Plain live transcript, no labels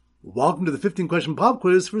Welcome to the 15-question pop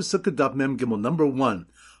quiz for Sukkah Daf Mem Gimel number 1.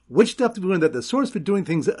 Which daf do we learn that the source for doing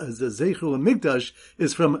things as a Zeichel and Mikdash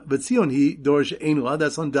is from V'tzion Hi Dorish Ein La?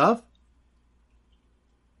 That's on daf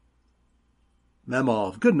Mem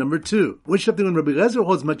Aleph. Good. Number 2. Which daf do we learn Rabbi Lezer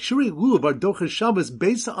holds Makshuri Lulav Ardocha Shabbos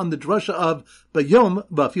based on the drasha of Bayom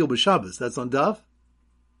Bafil B'Shabbos? That's on daf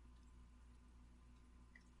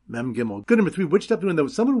Mem Gimel. Good. Number 3. Which daf do we learn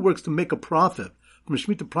that someone who works to make a profit from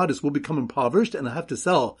Shemitah produce will become impoverished and have to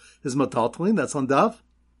sell his metaltalin? That's on daf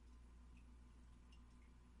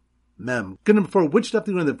Mem. Good. Number 4. Which daf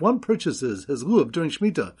do we learn that if one purchases his lulav during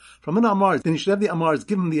Shemitah from an Amar, then he should have the Amars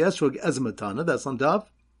give him the esrog as a matana? That's on daf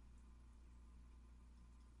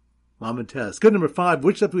Lamed Tes. Good. Number 5.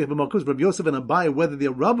 Which daf do we have a malchus Rabbi Yosef and Abai whether the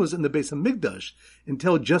Rabbos in the base of Migdash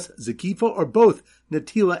entail just Zekifa or both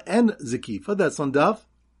Netila and Zekifa? That's on daf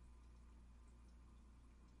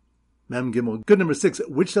Mem Gimel. Good. Number 6.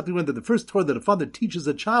 Which daf do we learn that the first Torah that a father teaches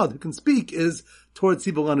a child who can speak is Torah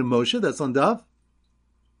Tzivu Lanu Moshe? That's on daf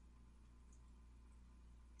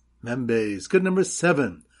Mem Beis. Good. Number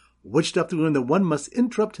 7. Which daf do we learn that one must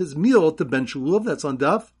interrupt his meal to bench lulav? That's on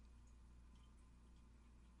daf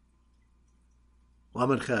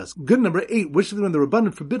Lamed Ches. Good. Number 8. Which daf do we learn the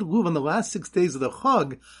Rabbanan forbid lulav on the last 6 days of the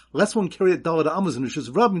Chag, lest one carry it Dalad Amos and Rishus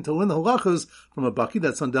Rabbim to learn the halachos from a baki?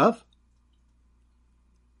 That's on daf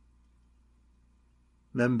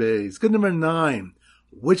Mem Beis. Good. Number 9.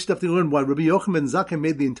 Which daf do we learn why Rabbi Yochanan ben Zakkai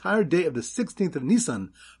made the entire day of the 16th of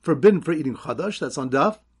Nisan forbidden for eating chadash? That's on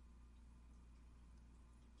daf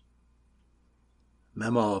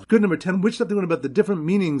Mem Aleph. Good. Number 10. Which daf do we learn about the different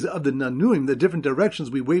meanings of the nanuim, the different directions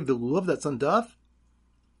we wave the lulav? That's on daf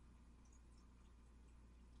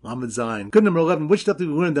Lamed Zayin. Good. Number 11. Which daf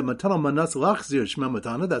do we learn that matana manas lachzir shema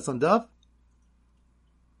matana? That's on daf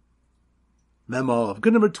Mem Aleph.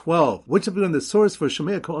 Good. Number 12. Which daf do we learn the source for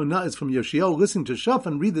Shemaya Ko'ona is from Yoshiel listening to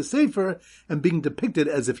Shafan read the Sefer and being depicted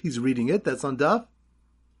as if he's reading it? That's on daf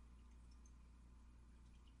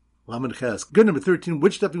Lamed Ches. Good. Number 13.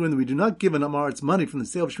 Which daf do we learn that we do not give an Amar its money from the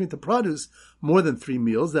sale of Shemitah produce more than 3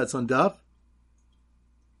 meals? That's on daf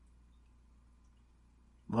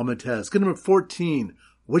Lamed Tes. Good. Number 14.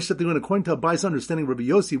 Which daf do we learn according to Abai's understanding Rabbi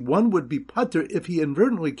Yossi, one would be pater if he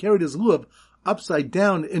inadvertently carried his lulav upside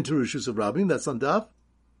down into Rishus Rabbim? That's on daf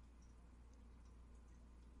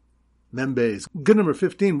Mem Beis. Good. Number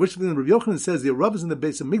 15. Which of the Rabbi Yochanan says the Rabbos in the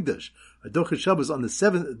base of Migdash Ardocha Shabbos on the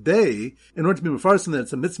 7th day in order to be mefarsim that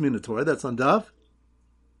it's a mitzvah in the Torah? That's on daf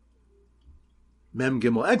Mem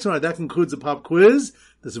Gimel. Excellent. That concludes the pop quiz.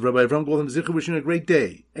 This is Rabbi Avram Goldham Zichur wishing you a great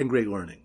day and great learning.